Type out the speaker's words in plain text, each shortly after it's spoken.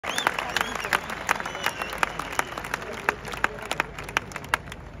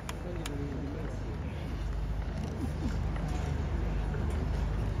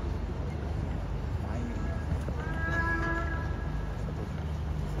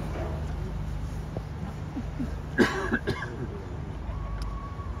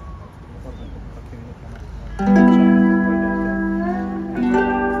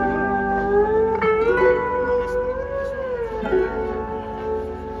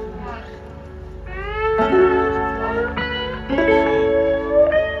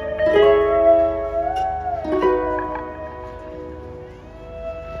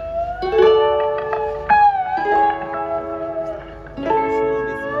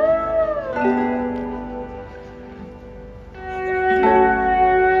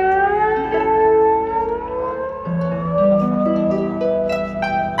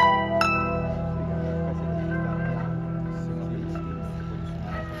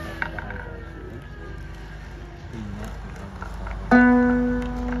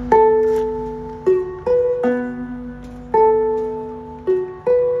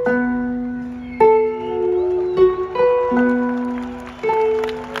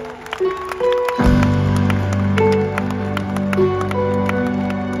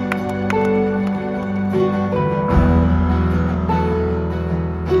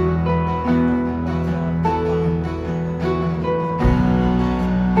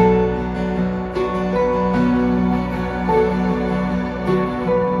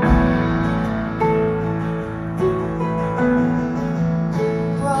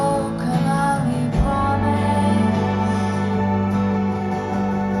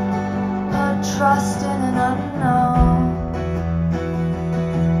trust in an unknown.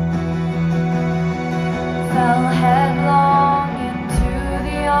 Fell headlong into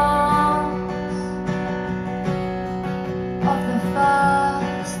the arms of the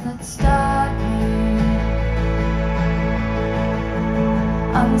first that stirred me.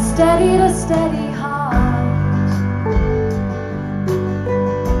 Unsteady to steady heart,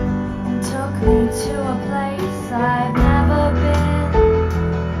 and took me to a place I've never been,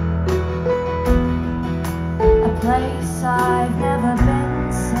 a place I've never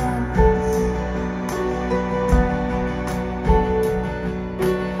been since.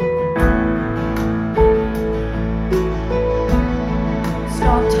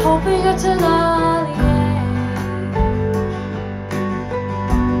 Stopped hoping at an early age,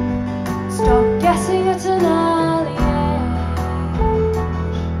 stopped guessing at an early age,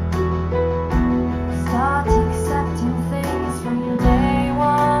 start accepting things from day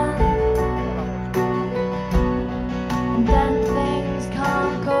one, and then things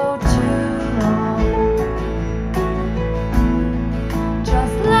can't go too wrong.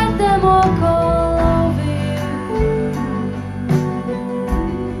 Just let them walk all over you,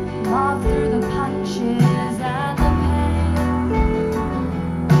 laugh through the punches and the pain.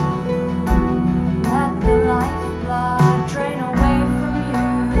 Let the lifeblood drain away from you.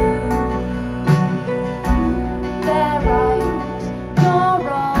 They're right, you're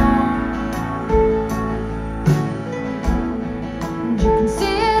wrong, and you can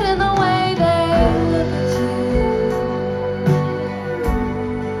see it in the way they look at you,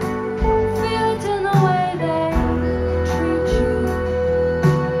 feel it in the way they treat you.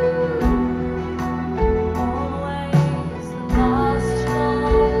 Always the last to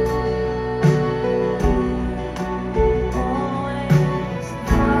know, always the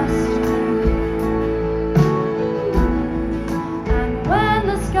first to leave. And when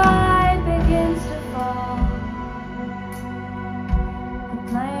the sky begins to fall, the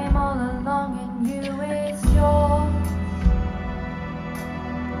flame all along in you is yours,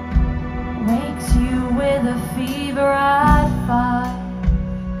 wakes you with a fever at 5.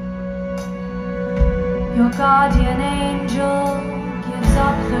 Your guardian angel gives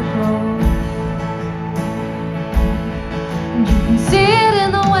up the ghost, and you can see it in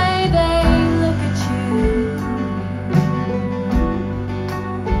the way